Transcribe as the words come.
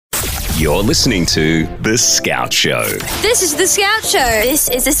You're listening to The Scout Show. This is The Scout Show. This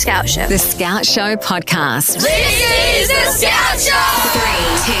is The Scout Show. The Scout Show podcast. This is The Scout Show.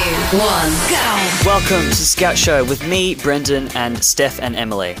 3, 2, 1, go. Welcome to The Scout Show with me, Brendan, and Steph and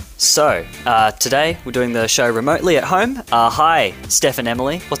Emily. So, today we're doing the show remotely at home. Hi, Steph and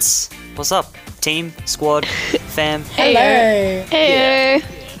Emily. What's up? Team, squad, fam? Hello. Hey.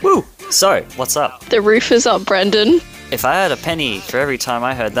 Woo! So, what's up? The roof is up, Brendan. If I had a penny for every time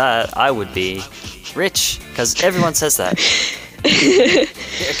I heard that, I would be rich, because everyone says that.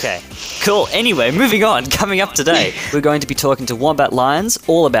 Okay, cool. Anyway, moving on. Coming up today, we're going to be talking to Wombat Lions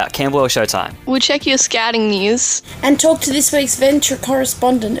all about Camberwell Showtime. We'll check your scouting news. And talk to this week's Venture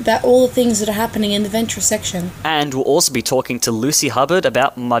correspondent about all the things that are happening in the Venture section. And we'll also be talking to Lucy Hubbard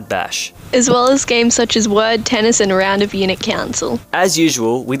about Mud Bash. As well as games such as Word, Tennis and Round of Unit Council. As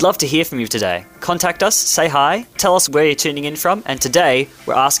usual, we'd love to hear from you today. Contact us, say hi, tell us where you're tuning in from, and today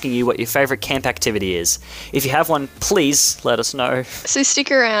we're asking you what your favourite camp activity is. If you have one, please let us know. So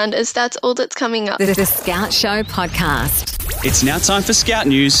stick around, as that's all that's coming up. The Scout Show podcast. It's now time for Scout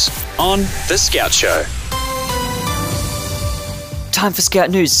News on The Scout Show. Time for Scout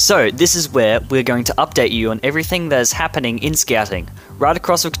News. So, this is where we're going to update you on everything that is happening in Scouting, right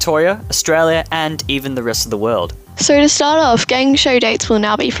across Victoria, Australia, and even the rest of the world. So to start off, gang show dates will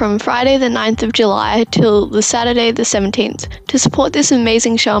now be from Friday the 9th of July till the Saturday the 17th. To support this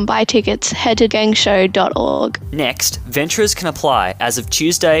amazing show and buy tickets, head to gangshow.org. Next, venturers can apply as of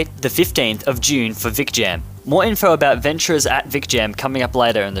Tuesday the 15th of June for VicJam. More info about venturers at VicJam coming up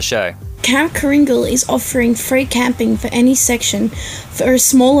later in the show. Camp Kringle is offering free camping for any section for a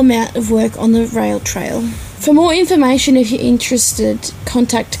small amount of work on the rail trail. For more information, if you're interested,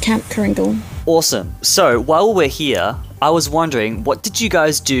 contact Camp Kringle. Awesome. So, while we're here, I was wondering, what did you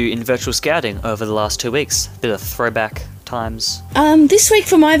guys do in virtual scouting over the last 2 weeks? Bit of throwback times. This week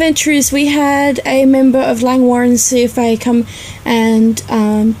for my ventures, we had a member of Lang Warren CFA come and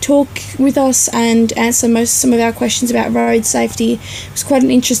talk with us and answer some of our questions about road safety. It was quite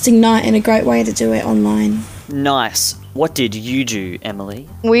an interesting night and a great way to do it online. Nice. What did you do, Emily?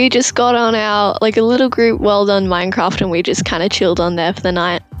 We just got on our, a little group Well Done Minecraft, and we just kind of chilled on there for the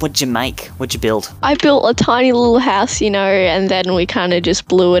night. What'd you make? What'd you build? I built a tiny little house, and then we kind of just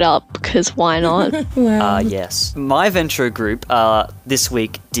blew it up, because why not? Wow. Yes. My venture group this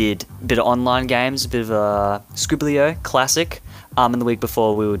week did a bit of online games, a bit of a Scribblio classic. And the week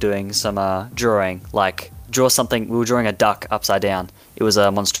before we were doing some drawing, draw something. We were drawing a duck upside down. It was a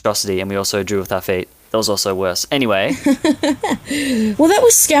monstrosity, and we also drew with our feet. That was also worse. Anyway. Well, that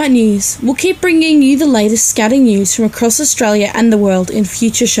was Scout News. We'll keep bringing you the latest scouting news from across Australia and the world in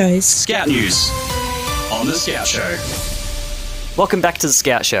future shows. Scout News on The Scout Show. Welcome back to The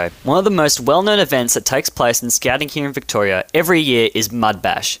Scout Show. One of the most well-known events that takes place in scouting here in Victoria every year is Mud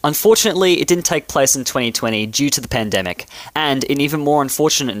Bash. Unfortunately, it didn't take place in 2020 due to the pandemic. And in even more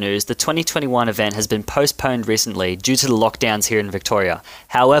unfortunate news, the 2021 event has been postponed recently due to the lockdowns here in Victoria.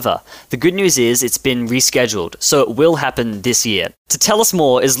 However, the good news is it's been rescheduled, so it will happen this year. To tell us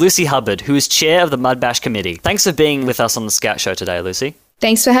more is Lucy Hubbard, who is chair of the Mud Bash committee. Thanks for being with us on The Scout Show today, Lucy.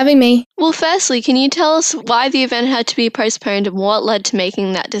 Thanks for having me. Well, firstly, can you tell us why the event had to be postponed and what led to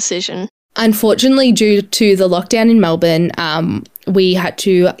making that decision? Unfortunately, due to the lockdown in Melbourne, we had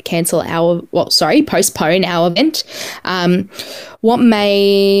to postpone our event. What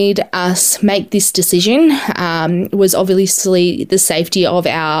made us make this decision was obviously the safety of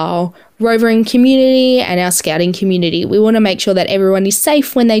our rovering community and our scouting community. We want to make sure that everyone is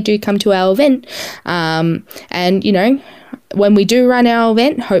safe when they do come to our event. When we do run our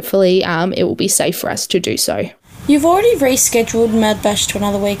event, hopefully it will be safe for us to do so. You've already rescheduled Mud Bash to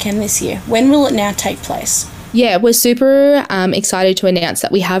another weekend this year. When will it now take place? Yeah, we're super excited to announce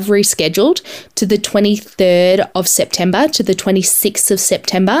that we have rescheduled to the 23rd of September to the 26th of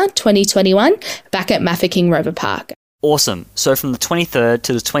September 2021 back at Mafeking Rover Park. Awesome. So from the 23rd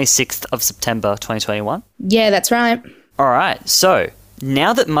to the 26th of September 2021? Yeah, that's right. All right. So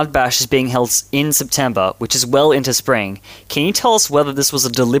now that Mud Bash is being held in September, which is well into spring, can you tell us whether this was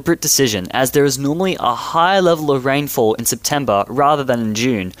a deliberate decision, as there is normally a higher level of rainfall in September rather than in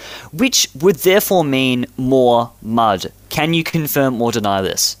June, which would therefore mean more mud? Can you confirm or deny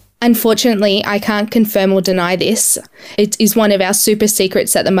this? Unfortunately, I can't confirm or deny this. It is one of our super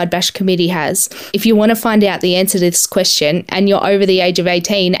secrets that the Mud Bash committee has. If you want to find out the answer to this question and you're over the age of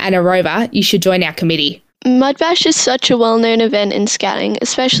 18 and a rover, you should join our committee. Mud Bash is such a well-known event in scouting,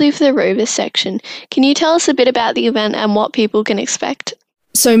 especially for the Rover section. Can you tell us a bit about the event and what people can expect?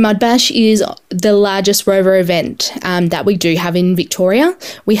 So Mud Bash is the largest rover event that we do have in Victoria.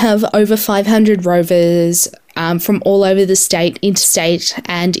 We have over 500 rovers from all over the state, interstate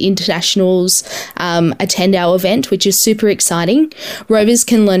and internationals attend our event, which is super exciting. Rovers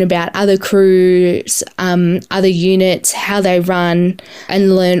can learn about other crews, other units, how they run,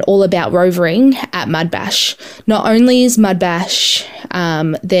 and learn all about rovering at Mud Bash. Not only is Mud Bash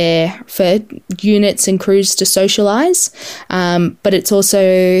there for units and crews to socialise, but it's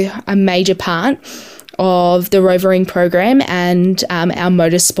also a major part of the rovering program and our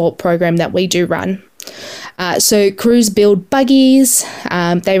motorsport program that we do run. So crews build buggies,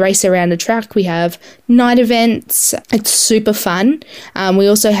 they race around a track, we have night events, it's super fun. We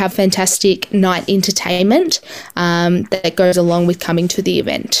also have fantastic night entertainment that goes along with coming to the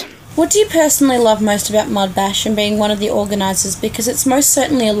event. What do you personally love most about Mud Bash and being one of the organisers? Because it's most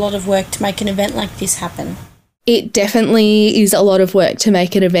certainly a lot of work to make an event like this happen. It definitely is a lot of work to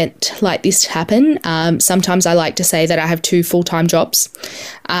make an event like this happen. Sometimes I like to say that I have 2 full-time jobs.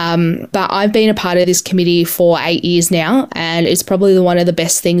 But I've been a part of this committee for 8 years now, and it's probably one of the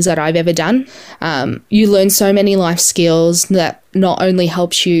best things that I've ever done. You learn so many life skills that not only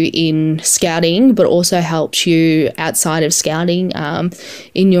helps you in scouting, but also helps you outside of scouting,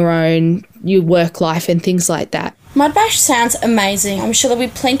 in your work life and things like that. Mud Bash sounds amazing. I'm sure there'll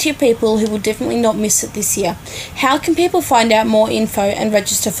be plenty of people who will definitely not miss it this year. How can people find out more info and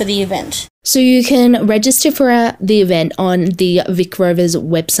register for the event? So you can register for the event on the Vic Rovers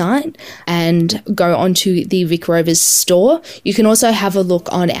website and go onto the Vic Rovers store. You can also have a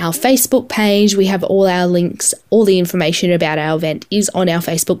look on our Facebook page. We have all our links, all the information about our event is on our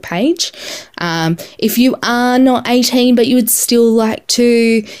Facebook page. If you are not 18 but you would still like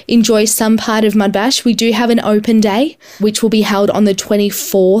to enjoy some part of Mud Bash, we do have an open day, which will be held on the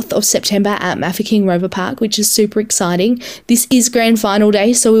 24th of September at Mafeking Rover Park, which is super exciting. This is grand final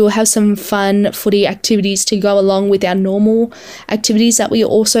day, so we will have some fun footy activities to go along with our normal activities that we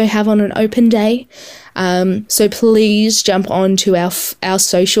also have on an open day. So please jump on to our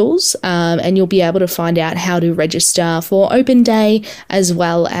socials and you'll be able to find out how to register for open day as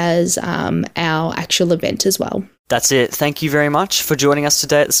well as our actual event as well. That's it. Thank you very much for joining us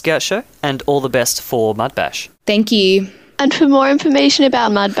today at the Scout Show, and all the best for Mud Bash. Thank you. And for more information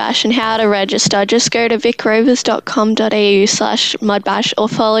about Mud Bash and how to register, just go to vicrovers.com.au/mudbash or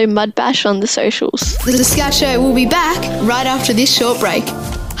follow Mud Bash on the socials. The Scout Show will be back right after this short break.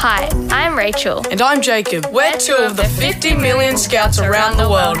 Hi, I'm Rachel. And I'm Jacob. We're 2 of the 50 million scouts around the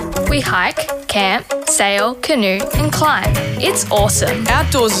world. We hike, camp, sail, canoe, and climb. It's awesome.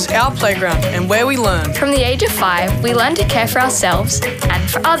 Outdoors is our playground and where we learn. From the age of 5, we learn to care for ourselves and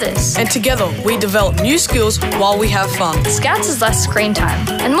for others. And together, we develop new skills while we have fun. Scouts is less screen time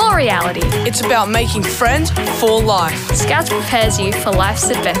and more reality. It's about making friends for life. Scouts prepares you for life's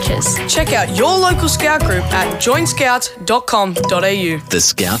adventures. Check out your local scout group at joinscouts.com.au. The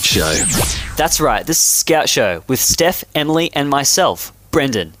Scout Show. That's right, this is Scout Show with Steph, Emily and myself,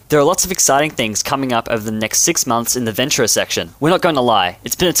 Brendan. There are lots of exciting things coming up over the next 6 months in the Venturer section. We're not going to lie,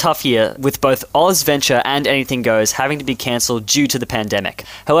 it's been a tough year with both Oz Venture and Anything Goes having to be cancelled due to the pandemic.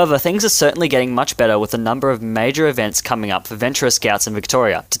 However, things are certainly getting much better with a number of major events coming up for Venturer Scouts in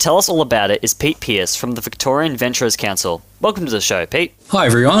Victoria. To tell us all about it is Pete Pearce from the Victorian Venturers Council. Welcome to the show, Pete. Hi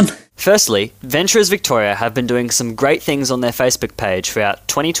everyone. Firstly, Venturers Victoria have been doing some great things on their Facebook page throughout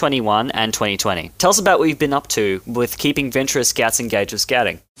 2021 and 2020. Tell us about what you've been up to with keeping Venturer Scouts engaged with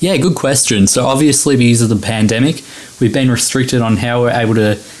scouting. Yeah, good question. So obviously because of the pandemic, we've been restricted on how we're able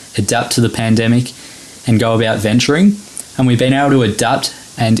to adapt to the pandemic and go about venturing. And we've been able to adapt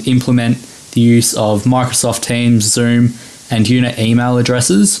and implement the use of Microsoft Teams, Zoom, and unit email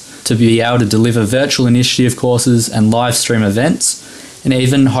addresses to be able to deliver virtual initiative courses and live stream events. And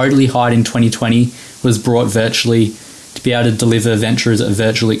even Hoadley Hyde in 2020 was brought virtually to be able to deliver venturers a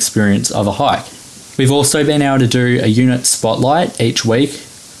virtual experience of a hike. We've also been able to do a unit spotlight each week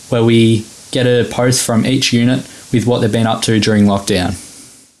where we get a post from each unit with what they've been up to during lockdown.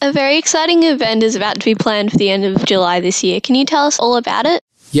 A very exciting event is about to be planned for the end of July this year. Can you tell us all about it?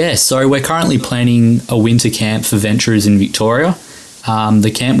 Yeah, so we're currently planning a winter camp for venturers in Victoria.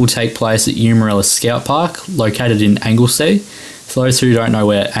 The camp will take place at Eumerella Scout Park, located in Anglesea. For those who don't know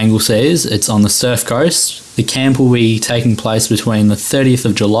where Anglesea is, it's on the Surf Coast. The camp will be taking place between the 30th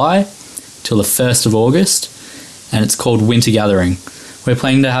of July till the 1st of August, and it's called Winter Gathering. We're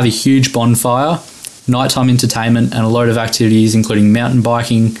planning to have a huge bonfire, nighttime entertainment, and a load of activities including mountain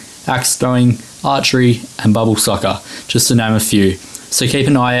biking, axe throwing, archery, and bubble soccer, just to name a few. So keep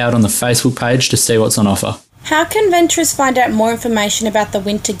an eye out on the Facebook page to see what's on offer. How can venturers find out more information about the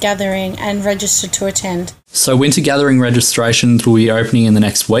winter gathering and register to attend? So winter gathering registrations will be opening in the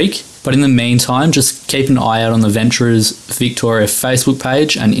next week, but in the meantime, just keep an eye out on the Venturers Victoria Facebook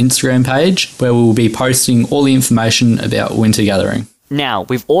page and Instagram page, where we will be posting all the information about winter gathering. Now,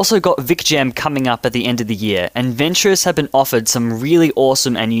 we've also got VicJam coming up at the end of the year, and venturers have been offered some really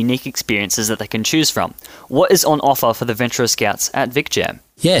awesome and unique experiences that they can choose from. What is on offer for the Venturer Scouts at VicJam?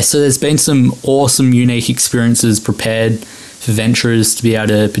 Yeah, so there's been some awesome, unique experiences prepared for venturers to be able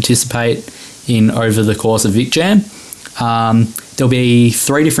to participate in over the course of VicJam. There'll be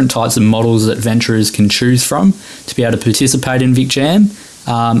 3 different types of models that venturers can choose from to be able to participate in VicJam.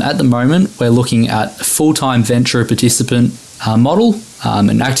 At the moment, we're looking at a full-time venturer participant model,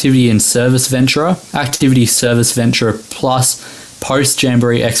 an activity and service venturer plus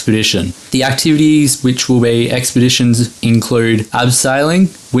post-Jamboree expedition. The activities which will be expeditions include abseiling,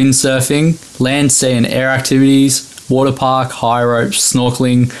 windsurfing, land, sea and air activities, water park, high rope,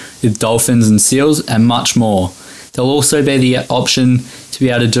 snorkeling with dolphins and seals, and much more. There'll also be the option to be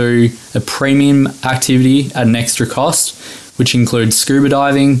able to do a premium activity at an extra cost, which includes scuba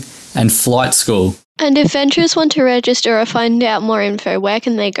diving and flight school. And if venturers want to register or find out more info, where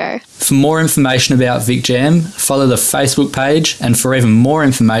can they go? For more information about VicJam, follow the Facebook page, and for even more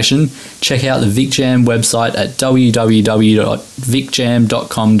information, check out the VicJam website at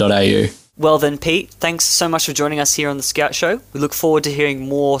www.vicjam.com.au. Well then, Pete, thanks so much for joining us here on The Scout Show. We look forward to hearing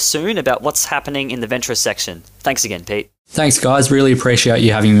more soon about what's happening in the Venturer section. Thanks again, Pete. Thanks, guys. Really appreciate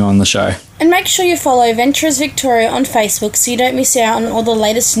you having me on the show. And make sure you follow Venturers Victoria on Facebook so you don't miss out on all the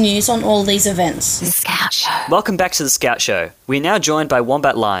latest news on all these events. The Scout Show. Welcome back to The Scout Show. We are now joined by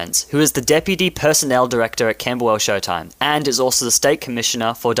Wombat Lyons, who is the Deputy Personnel Director at Camberwell Showtime and is also the State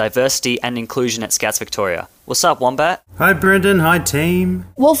Commissioner for Diversity and Inclusion at Scouts Victoria. What's up, Wombat? Hi, Brendan. Hi, team.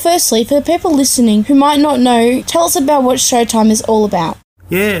 Well, firstly, for the people listening who might not know, tell us about what Showtime is all about.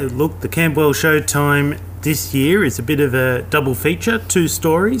 Yeah, look, the Camberwell Showtime this year is a bit of a double feature, 2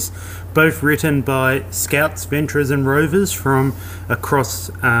 stories, both written by Scouts, Venturers and Rovers from across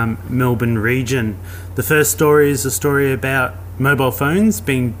Melbourne region. The first story is a story about mobile phones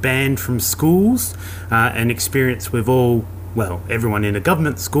being banned from schools, an experience we've all, well, everyone in a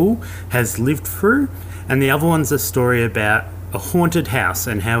government school has lived through. And the other one's a story about a haunted house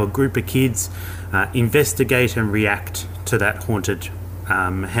and how a group of kids investigate and react to that haunted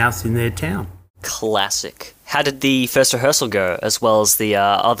house in their town. Classic. How did the first rehearsal go, as well as the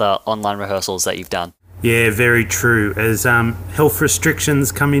other online rehearsals that you've done? Yeah, very true. As health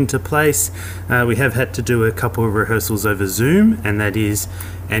restrictions come into place, we have had to do a couple of rehearsals over Zoom, and that is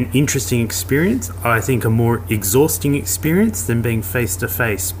an interesting experience. I think a more exhausting experience than being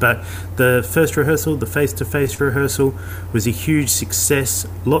face-to-face. But the first rehearsal, the face-to-face rehearsal, was a huge success.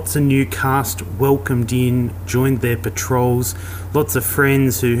 Lots of new cast welcomed in, joined their patrols. Lots of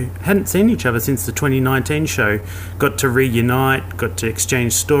friends who hadn't seen each other since the 2019 show got to reunite, got to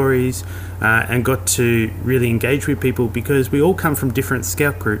exchange stories, and got to really engage with people because we all come from different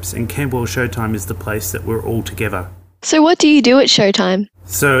scout groups, and Camberwell Showtime is the place that we're all together. So what do you do at Showtime?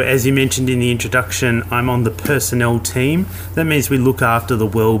 So as you mentioned in the introduction, I'm on the personnel team. That means we look after the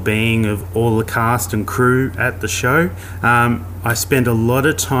well-being of all the cast and crew at the show. I spend a lot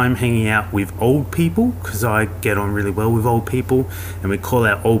of time hanging out with old people because I get on really well with old people, and we call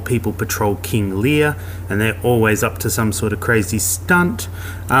our old people patrol King Lear, and they're always up to some sort of crazy stunt.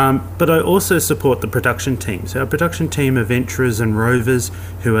 But I also support the production team. So our production team are Venturers and Rovers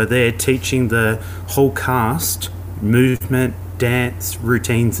who are there teaching the whole cast movement, dance,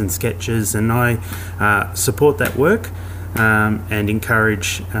 routines and sketches, and I support that work and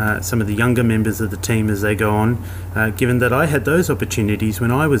encourage some of the younger members of the team as they go on, given that I had those opportunities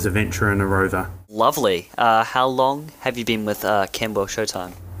when I was a venturer and a rover. Lovely. How long have you been with Camberwell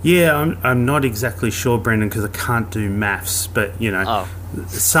Showtime? Yeah, I'm not exactly sure, Brendan, because I can't do maths, but, you know,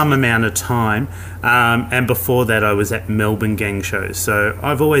 some amount of time. And before that, I was at Melbourne gang shows. So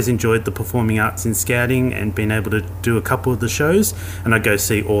I've always enjoyed the performing arts in scouting and been able to do a couple of the shows, and I go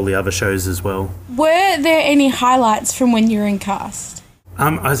see all the other shows as well. Were there any highlights from when you were in cast?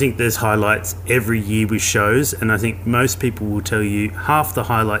 I think there's highlights every year with shows, and I think most people will tell you half the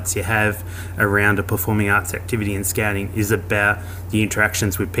highlights you have around a performing arts activity in scouting is about the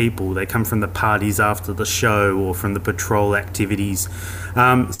interactions with people. They come from the parties after the show or from the patrol activities.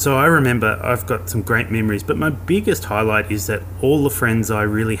 So I remember I've got some great memories, but my biggest highlight is that all the friends I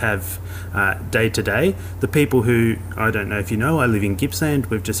really have day to day, the people who, I don't know if you know, I live in Gippsland,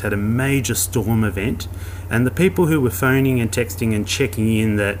 we've just had a major storm event, and the people who were phoning and texting and checking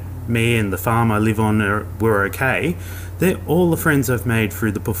in that me and the farm I live on were okay, they're all the friends I've made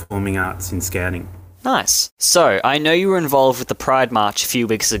through the performing arts in scouting. Nice. So, I know you were involved with the Pride March a few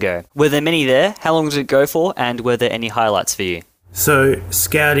weeks ago. Were there many there? How long did it go for? And were there any highlights for you? So,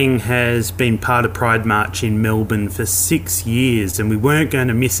 Scouting has been part of Pride March in Melbourne for 6 years, and we weren't going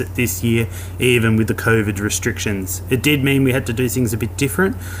to miss it this year, even with the COVID restrictions. It did mean we had to do things a bit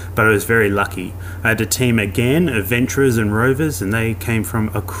different, but I was very lucky. I had a team again of venturers and rovers, and they came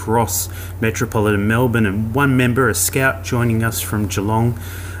from across metropolitan Melbourne, and one member, a scout, joining us from Geelong.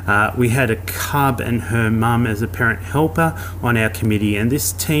 We had a cub and her mum as a parent helper on our committee, and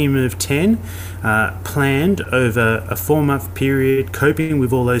this team of 10 planned over a 4-month period, coping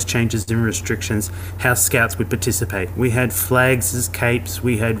with all those changes and restrictions, how Scouts would participate. We had flags as capes,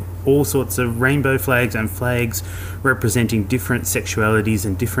 we had all sorts of rainbow flags and flags representing different sexualities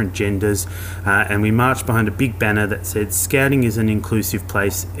and different genders, and we marched behind a big banner that said, "Scouting is an inclusive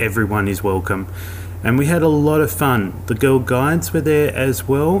place, everyone is welcome." And we had a lot of fun. The Girl Guides were there as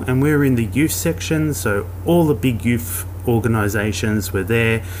well, and we were in the youth section, so all the big youth organisations were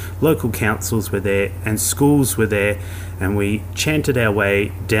there, local councils were there, and schools were there, and we chanted our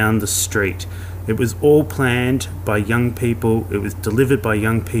way down the street. It was all planned by young people, it was delivered by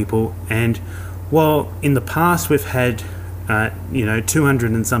young people, and while in the past we've had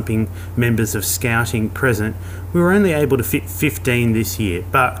 200 and something members of Scouting present, we were only able to fit 15 this year,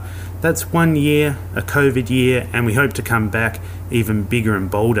 but that's 1 year, a COVID year, and we hope to come back even bigger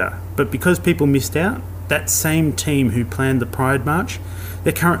and bolder. But because people missed out, that same team who planned the Pride March,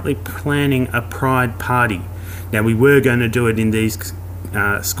 they're currently planning a Pride Party. Now, we were going to do it in these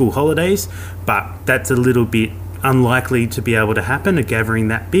school holidays, but that's a little bit unlikely to be able to happen, a gathering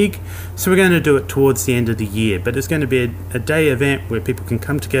that big. So we're going to do it towards the end of the year. But it's going to be a day event where people can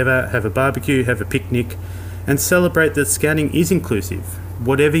come together, have a barbecue, have a picnic, and celebrate that Scouting is inclusive.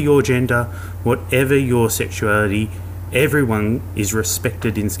 Whatever your gender, whatever your sexuality, everyone is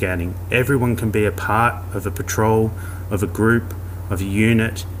respected in Scouting. Everyone can be a part of a patrol, of a group, of a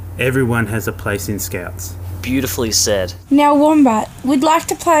unit. Everyone has a place in Scouts. Beautifully said. Now, Wombat, we'd like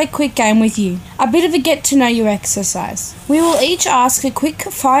to play a quick game with you. A bit of a get-to-know-you exercise. We will each ask a quick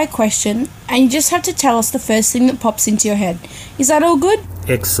fire question, and you just have to tell us the first thing that pops into your head. Is that all good?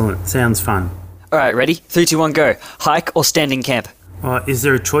 Excellent. Sounds fun. All right, ready? 3, 2, 1, go. Hike or standing camp? Is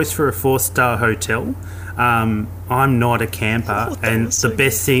there a choice for a 4-star hotel? I'm not a camper, and the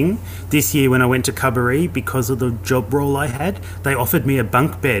best thing, this year when I went to Cubberee, because of the job role I had, they offered me a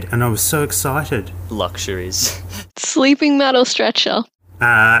bunk bed, and I was so excited. Luxuries. Sleeping mat or stretcher?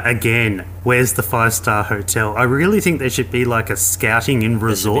 Again, where's the 5-star hotel? I really think there should be like a Scouting in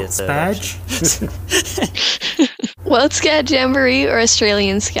Resorts badge. World Scout Jamboree or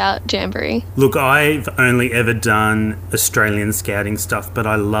Australian Scout Jamboree? Look, I've only ever done Australian Scouting stuff, but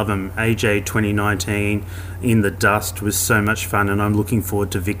I love them. AJ 2019 in the dust was so much fun, and I'm looking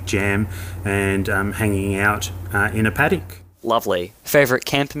forward to Vic Jam and hanging out in a paddock. Lovely. Favourite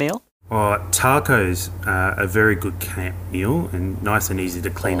camp meal? Tacos are a very good camp meal and nice and easy to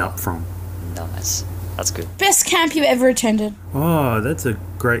clean up from. Nice. That's good. Best camp you ever attended? That's a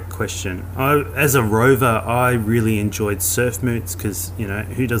great question. As a rover, I really enjoyed surf moots because,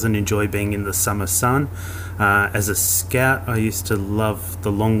 who doesn't enjoy being in the summer sun? As a scout, I used to love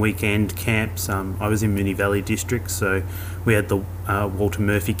the long weekend camps. I was in Moonee Valley District, so we had the Walter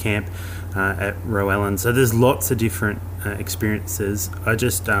Murphy camp at Rowan. So there's lots of different experiences. I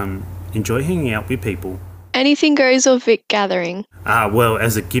just enjoy hanging out with people. Anything goes or Vic gathering? Well,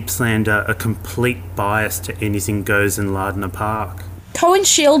 as a Gippslander, a complete bias to anything goes in Lardner Park. Cohen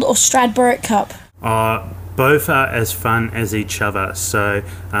Shield or Stradbroke Cup? Both are as fun as each other, so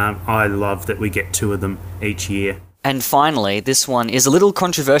I love that we get 2 of them each year. And finally, this one is a little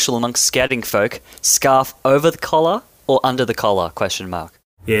controversial amongst Scouting folk. Scarf over the collar or under the collar? ?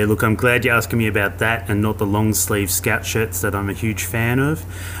 Yeah, look, I'm glad you're asking me about that and not the long-sleeve Scout shirts that I'm a huge fan of.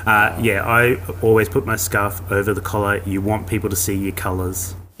 I always put my scarf over the collar. You want people to see your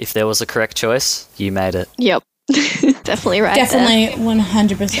colours. If there was a correct choice, you made it. Yep. Definitely right. Definitely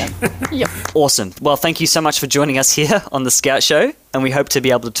 100%. Yep. Awesome. Well, thank you so much for joining us here on the Scout Show, and we hope to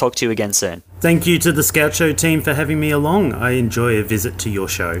be able to talk to you again soon. Thank you to the Scout Show team for having me along. I enjoy a visit to your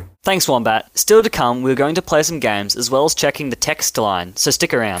show. Thanks, Wombat. Still to come, we're going to play some games as well as checking the text line, so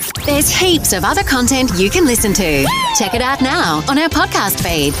stick around. There's heaps of other content you can listen to. Check it out now on our podcast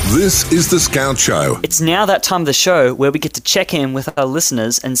feed. This is The Scout Show. It's now that time of the show where we get to check in with our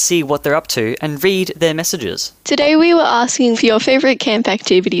listeners and see what they're up to and read their messages. Today we were asking for your favourite camp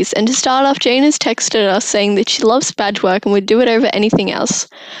activities, and to start off, Jane has texted us saying that she loves badge work and would do it over anything else.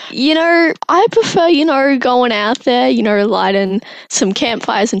 I prefer, going out there, lighting some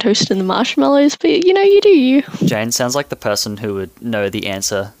campfires and toasting the marshmallows, but, you do you. Jane sounds like the person who would know the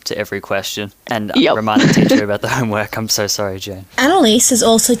answer to every question and remind the teacher about the homework. I'm so sorry, Jane. Annalise has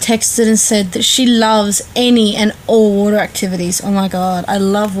also texted and said that she loves any and all water activities. Oh my God, I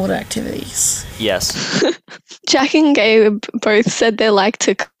love water activities. Yes. Jack and Gabe both said they like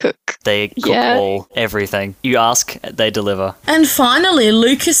to cook. They cook everything. You ask, they deliver. And finally,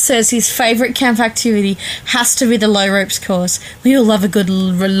 Lucas says his favourite camp activity has to be the low ropes course. We all love a good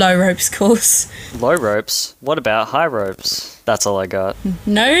low ropes course. Low ropes? What about high ropes? That's all I got.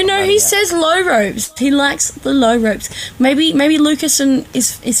 No, he says low ropes. He likes the low ropes. Maybe Lucas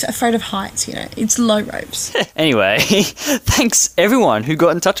is afraid of heights, It's low ropes. Anyway, thanks everyone who got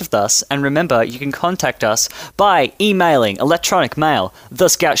in touch with us. And remember, you can contact us by emailing, electronic mail, The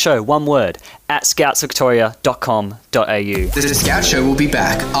Scout Show, one word, at scoutsvictoria.com.au. The Scout Show will be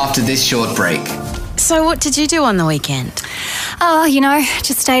back after this short break. So what did you do on the weekend? Oh,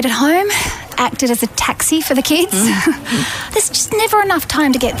 just stayed at home, acted as a taxi for the kids. There's just never enough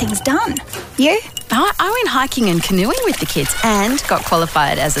time to get things done. You? I went hiking and canoeing with the kids and got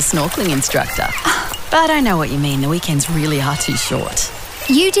qualified as a snorkeling instructor. But I know what you mean. The weekends really are too short.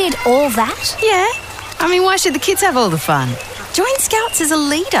 You did all that? Yeah. Why should the kids have all the fun? Join Scouts as a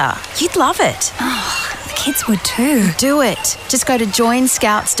leader. You'd love it. Oh, the kids would too. Do it. Just go to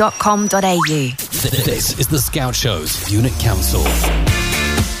joinscouts.com.au. This is the Scout Show's Unit Council.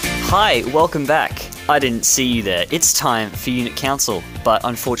 Hi, welcome back. I didn't see you there. It's time for Unit Council, but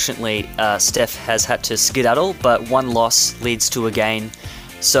unfortunately, Steph has had to skedaddle, but one loss leads to a gain.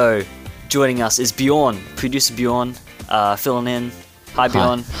 So, joining us is Bjorn, producer Bjorn, filling in. Hi,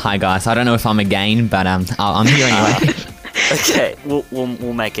 Bjorn. Hi, guys. I don't know if I'm a gain, but I'm here anyway. Okay,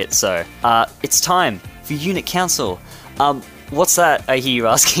 we'll make it so. It's time for Unit Council. What's that? I hear you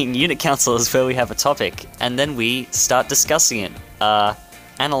asking. Unit Council is where we have a topic, and then we start discussing it,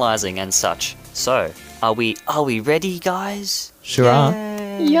 analysing and such. So, are we ready, guys? Sure are.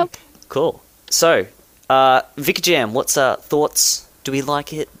 Yep. Cool. So, Vic Jam, what's thoughts? Do we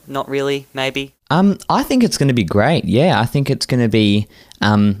like it? Not really? Maybe? I think it's going to be great. Yeah, I think it's going to be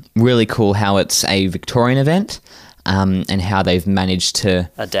really cool how it's a Victorian event. And how they've managed to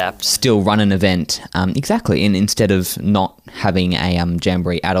adapt, still run an event exactly, and instead of not having a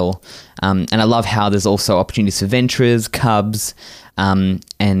jamboree at all. And I love how there's also opportunities for venturers, cubs,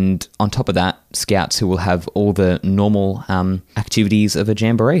 and on top of that, scouts who will have all the normal activities of a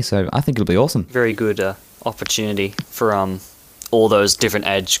jamboree. So I think it'll be awesome. Very good opportunity for all those different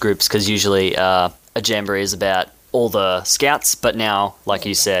age groups, because usually a jamboree is about all the scouts, but now, like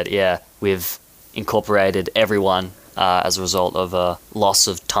you said, we've incorporated everyone as a result of a loss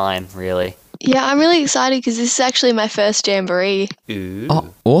of time, really. Yeah, I'm really excited because this is actually my first jamboree. Ooh.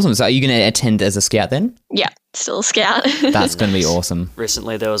 Oh, awesome. So are you going to attend as a scout then? Yeah, still a scout. That's going to be awesome.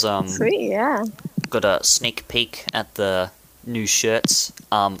 Recently there was Sweet, yeah. got a sneak peek at the new shirts.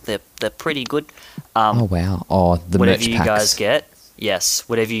 They're pretty good. Oh wow. Oh, the whatever merch you packs. guys get. Yes,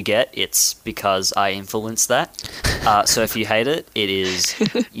 whatever you get, it's because I influenced that. So if you hate it,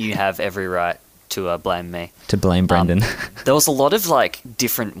 you have every right to blame me. To blame Brendan. There was a lot of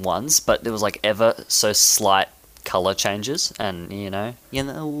different ones, but there was ever so slight colour changes, and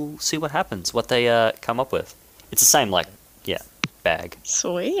we'll see what happens, what they come up with. It's the same bag.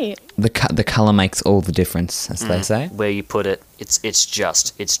 Sweet. The colour makes all the difference, as they say. Where you put it, it's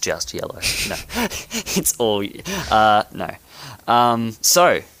just yellow. No, it's all no.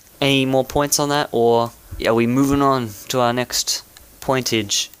 So, any more points on that, or are we moving on to our next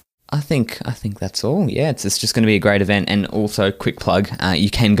pointage? I think that's all. Yeah, it's just going to be a great event. And also, quick plug, you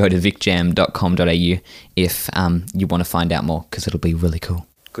can go to vicjam.com.au if you want to find out more, because it'll be really cool.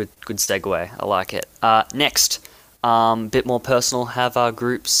 Good segue. I like it. Next, bit more personal. Have our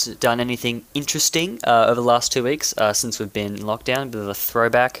groups done anything interesting over the last 2 weeks since we've been in lockdown? A bit of a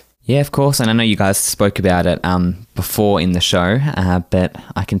throwback. Yeah, of course, and I know you guys spoke about it before in the show, but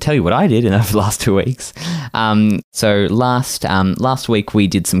I can tell you what I did in the last 2 weeks. So last week we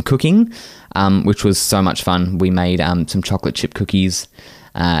did some cooking, which was so much fun. We made some chocolate chip cookies.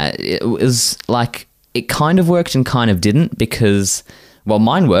 It was it kind of worked and kind of didn't, because, well,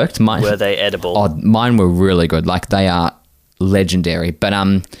 mine worked. Were they edible? Oh, mine were really good. They are legendary, but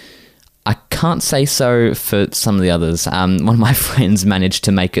I can't say so for some of the others. One of my friends managed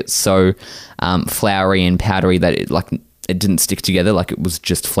to make it so floury and powdery that it didn't stick together, it was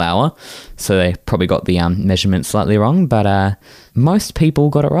just flour. So they probably got the measurement slightly wrong, but most people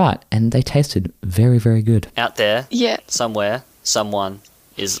got it right, and they tasted very, very good. Out there, yeah, somewhere, someone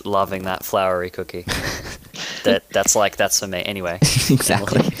is loving that floury cookie. That's for me anyway.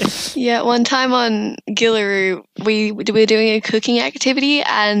 Exactly. Yeah, one time on Gillaroo, we were doing a cooking activity,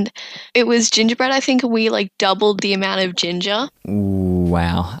 and it was gingerbread. I think we like doubled the amount of ginger. Ooh,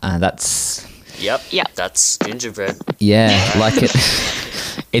 wow. That's... Yep. That's gingerbread. Yeah, like it...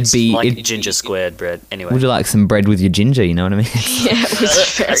 It'd be... ginger squared bread, anyway. Would you like some bread with your ginger, you know what I mean? Yeah, it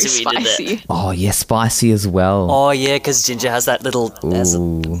was very spicy. Oh, yeah, spicy as well. Oh, yeah, because ginger has that has a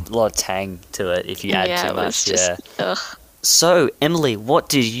lot of tang to it if you add too much. Ugh. So, Emily, what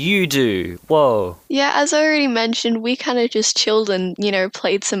did you do? Whoa. Yeah, as I already mentioned, we kind of just chilled and,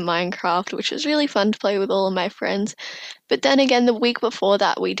 played some Minecraft, which was really fun to play with all of my friends. But then again, the week before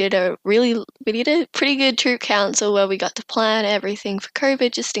that, we did a pretty good troop council where we got to plan everything for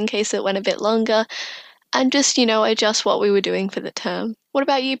COVID just in case it went a bit longer and just, adjust what we were doing for the term. What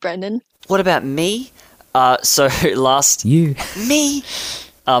about you, Brendan? What about me? Last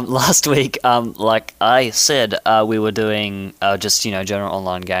week, like I said, we were doing just, general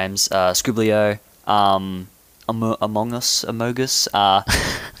online games, Scribblio, Among Us,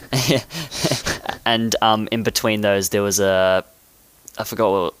 and in between those there was I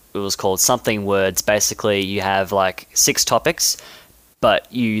forgot what it was called, something words. Basically, you have like 6 topics, but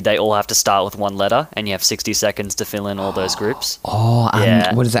they all have to start with one letter, and you have 60 seconds to fill in all those groups.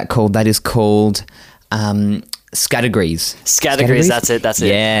 What is that called? That is called... Scattergrees. Scattergrees, that's it.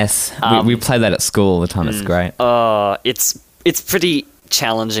 Yes. We play that at school all the time. It's great. It's pretty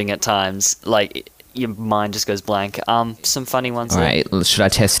challenging at times. Like, your mind just goes blank. Some funny ones. All right, should I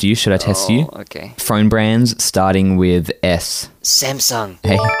test you? Okay. Phone brands starting with S. Samsung.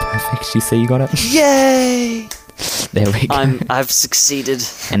 Hey, perfect. You see you got it? Yay! There we go. I've succeeded.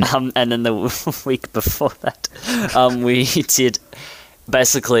 And then the week before that, we did...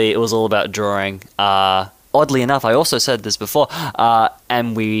 Basically, it was all about drawing. Oddly enough, I also said this before,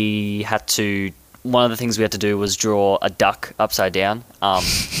 and we had to... One of the things we had to do was draw a duck upside down.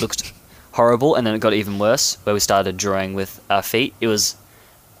 Looked horrible, and then it got even worse, where we started drawing with our feet. It was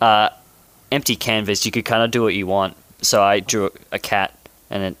empty canvas. You could kind of do what you want. So I drew a cat,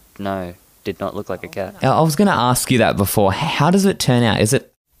 and it did not look like a cat. I was going to ask you that before. How does it turn out? Is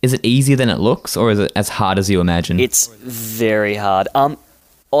it easier than it looks, or is it as hard as you imagine? It's very hard.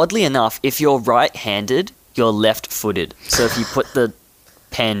 Oddly enough, if you're right-handed, you're left-footed. So if you put the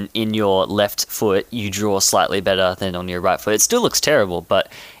pen in your left foot, you draw slightly better than on your right foot. It still looks terrible,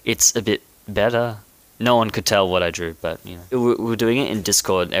 but it's a bit better. No one could tell what I drew, but we were doing it in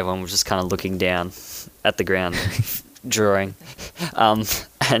Discord. Everyone was just kind of looking down at the ground, drawing.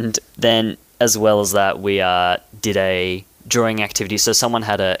 And then, as well as that, we did a drawing activity. So someone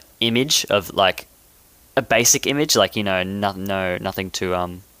had a image of like a basic image, like nothing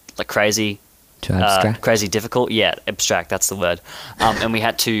too like crazy, too abstract, crazy difficult. Yeah, abstract. That's the word. And we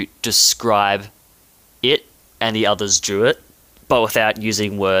had to describe it, and the others drew it, but without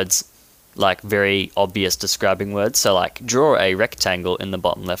using words like very obvious describing words. So like draw a rectangle in the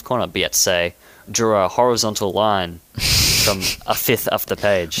bottom left corner, but yet say draw a horizontal line from a fifth of the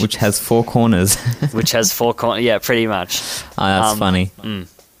page, which has 4 corners. Yeah, pretty much. Oh, that's funny.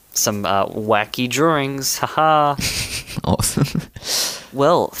 Some wacky drawings. Haha. Awesome.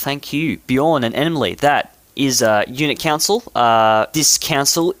 Well, thank you, Bjorn and Emily. That is Unit Council. This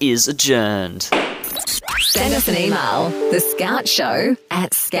council is adjourned. Send us an email,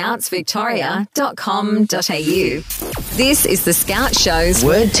 thescoutsvictoria.com.au. This is the Scout Show's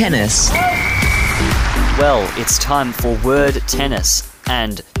Word Tennis. Well, it's time for Word Tennis,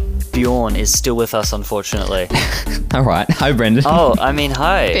 and Bjorn is still with us, unfortunately. All right. Hi, Brendan. Oh, I mean,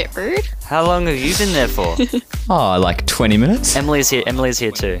 hi. Bit rude. How long have you been there for? Like 20 minutes. Emily's here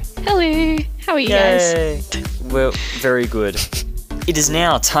too. Hello. How are you guys? We're very good. It is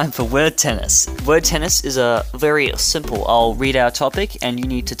now time for Word Tennis. Word Tennis is very simple. I'll read our topic, and you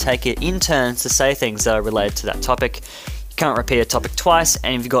need to take it in turns to say things that are related to that topic. You can't repeat a topic twice,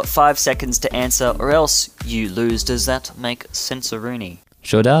 and you've got 5 seconds to answer, or else you lose. Does that make sense, Rooney?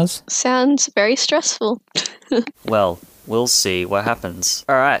 Sure does. Sounds very stressful. Well, we'll see what happens.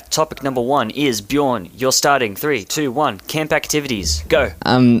 Alright, topic number 1 is Bjorn. You're starting. 3, 2, 1. Camp activities. Go.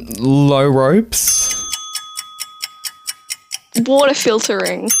 Low ropes. Water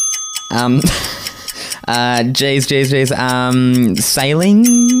filtering. Sailing.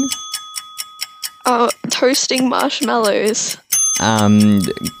 Toasting marshmallows.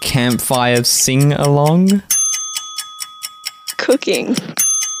 Campfire sing along. Cooking.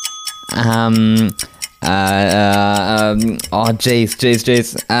 Bjorn.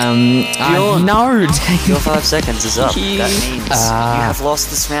 No. Your 5 seconds is up. That means you have lost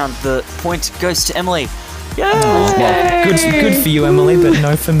this round. The point goes to Emily. Oh, well, good for you, Emily, but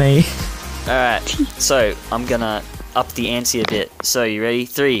no for me. Alright, so I'm gonna up the ante a bit. So, you ready?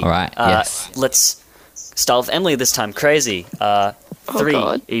 3. Alright, yes. Let's start with Emily this time. Crazy. 3. God.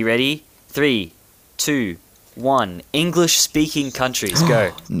 Are you ready? 3, 2, 1. English-speaking countries,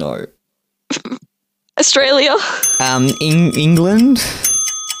 go. No. Australia. England?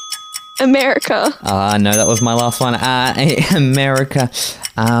 America. No, that was my last one. America.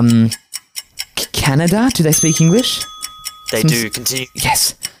 Canada? Do they speak English? They do. Continue.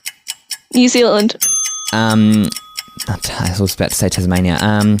 Yes. New Zealand. I was about to say Tasmania.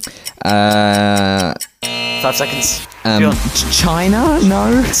 5 seconds. China?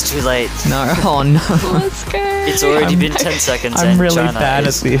 No. It's too late. No. Oh no. Let's go. It's already been 10 seconds. I'm and really China bad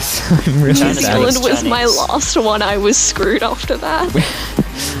is- at this. I'm really New bad. Zealand was my last one. I was screwed after that.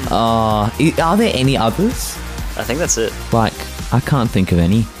 Are there any others? I think that's it. Like, I can't think of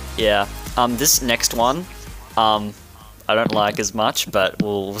any. Yeah. This next one, I don't like as much, but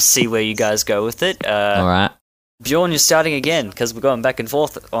we'll see where you guys go with it. All right. Bjorn, you're starting again because we're going back and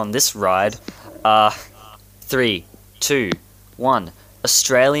forth on this ride. 3, 2, 1.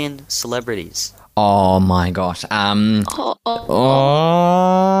 Australian celebrities. Oh my gosh.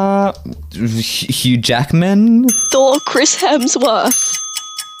 Hugh Jackman. Thor, Chris Hemsworth.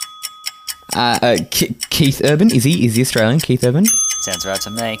 Keith Urban. Is he Australian? Keith Urban. Sounds right to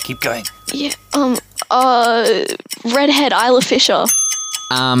me. Keep going. Yeah. Redhead Isla Fisher.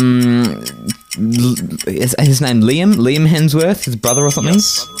 Is his name Liam? Liam Hemsworth, his brother or something?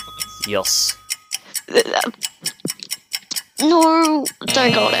 Yes. No,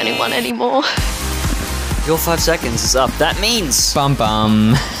 don't go on anyone anymore. Your 5 seconds is up. That means Bum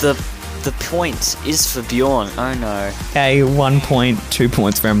bum. the point is for Bjorn. Oh no. Okay, 1 point, 2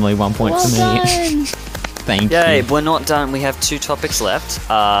 points for Emily, 1 point for me. Done. Thank Yay, you. we're not done. We have 2 topics left.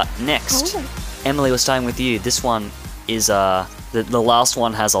 Next, Emily, we're starting with you. This one is the last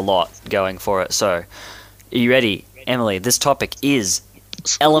one has a lot going for it. So, are you ready, Emily? This topic is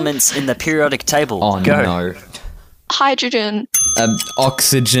elements in the periodic table. Oh Go. no. Hydrogen.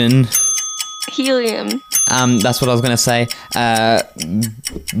 Oxygen. Helium. That's what I was gonna say.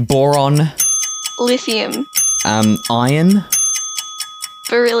 Boron. Lithium. Iron.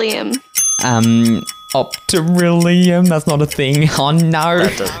 Beryllium. Optirilium. That's not a thing. Oh no.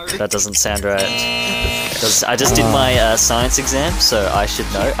 That doesn't sound right. I just did my science exam, so I should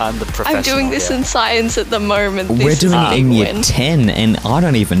know. I'm the professional. I'm doing this in science at the moment. We're This doing is it in a year win. 10, and I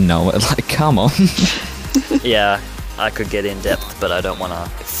don't even know it. Like, come on. Yeah, I could get in depth, but I don't want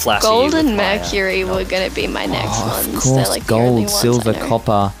to flatter Gold you with and my, mercury were going to be my next ones. Of They're course, like the only gold, ones silver, I know.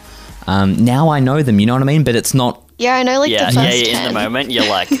 copper. Now I know them, you know what I mean? But it's not... Yeah, I know like the first 10. in the moment you're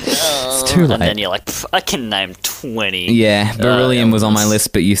like, It's too late. and then you're like, I can name 20. Yeah, beryllium was on my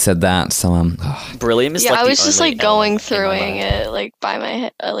list, but you said that, so Beryllium is Yeah, like I the was just only like going element in my through mind. it like by my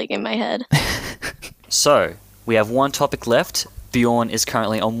head, like in my head. So, we have 1 topic left. Bjorn is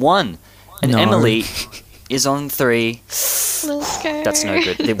currently on 1. And No. Emily is on 3. Let's go. That's no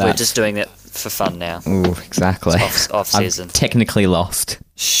good. We're That's- just doing it for fun now. Ooh, exactly. It's off season. I'm technically lost.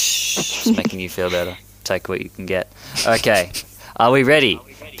 Shh, just making you feel better. Take what you can get. Okay, are we ready?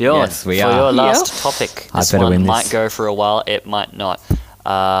 Bjorn, Yes, we for are. your last topic. I This better one win might this. go for a while, it might not.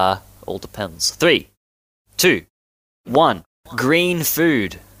 All depends. 3, 2, 1. Green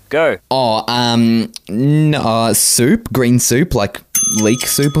food. Go. Oh, no, soup? Green soup? Like leek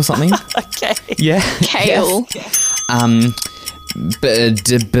soup or something? Okay. Yeah. Kale.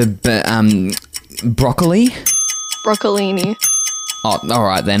 Broccoli? Broccolini. Oh,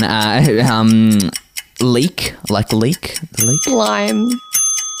 alright then. Leek? Like leek? The leek? Lime.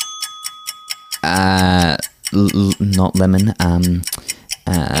 Not lemon.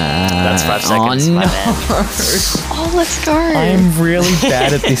 That's 5 seconds, oh, my no. man. Oh, let's go. I'm really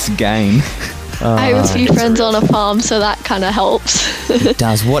bad at this game. I have a few friends on a farm, so that kind of helps. It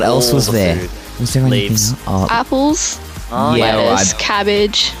does. What else All was the there? food. Was there anything Leaves. else? Oh, Apples. Oh, yeah, Lettuce. right.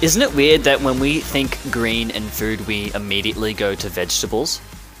 Cabbage. Isn't it weird that when we think green and food, we immediately go to vegetables?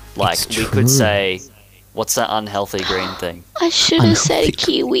 Like, It's we true. could say, what's that unhealthy green thing? I should have said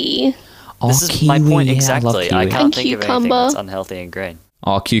kiwi. Oh, This is kiwi, my point yeah, exactly. I I love kiwi. can't And think of anything cucumber. that's unhealthy and green.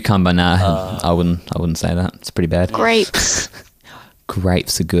 Oh, cucumber, nah. I wouldn't say that. It's pretty bad. Grapes.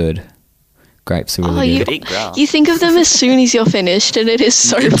 Grapes are good. Grapes are Oh, really you, good. Eat grass. you think of them as soon as you're finished, and it is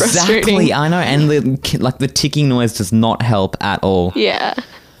so frustrating. Exactly, I know, and the ticking noise does not help at all. Yeah.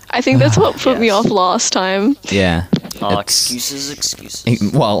 I think that's what put me off last time. Yeah. Oh, It's- excuses.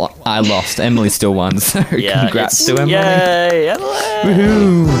 Well, I lost. Emily still won, so Yeah, congrats it's- to Emily. Yay, Emily!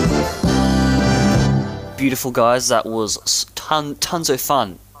 Woohoo! Beautiful guys, that was tons of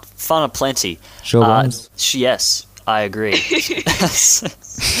fun. fun aplenty. Sure was. Yes, I agree.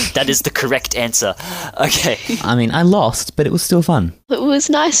 That is the correct answer. Okay. I mean, I lost, but it was still fun. It was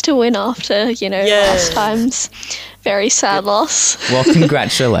nice to win after, last time's very sad loss. Well,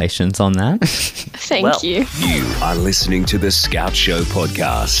 congratulations on that. Thank you. You are listening to the Scout Show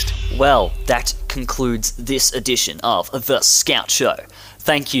podcast. Well, that concludes this edition of The Scout Show.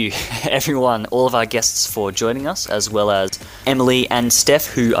 Thank you, everyone, all of our guests for joining us, as well as Emily and Steph,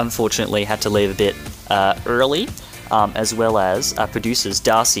 who unfortunately had to leave a bit early, as well as our producers,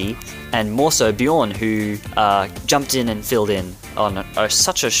 Darcy, and more so Bjorn, who jumped in and filled in on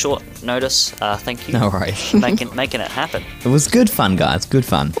such a short notice. Thank you. No worries. For making it happen. It was good fun, guys. Good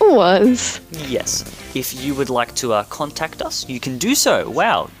fun. It was. Yes. If you would like to contact us, you can do so.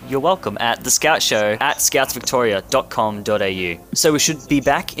 Wow, you're welcome at The Scout Show at scoutsvictoria.com.au. So we should be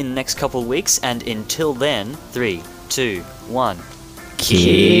back in the next couple of weeks, and until then, 3, 2, 1.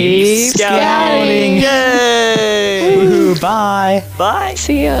 Keep scouting! Yay! Woohoo, bye! Bye!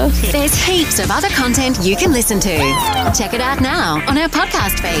 See ya! There's heaps of other content you can listen to. Check it out now on our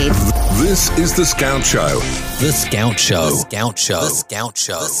podcast feed. This is The Scout Show. The Scout Show. The Scout Show. The Scout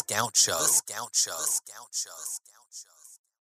Show. The Scout Show. The Scout Show. The Scout Show.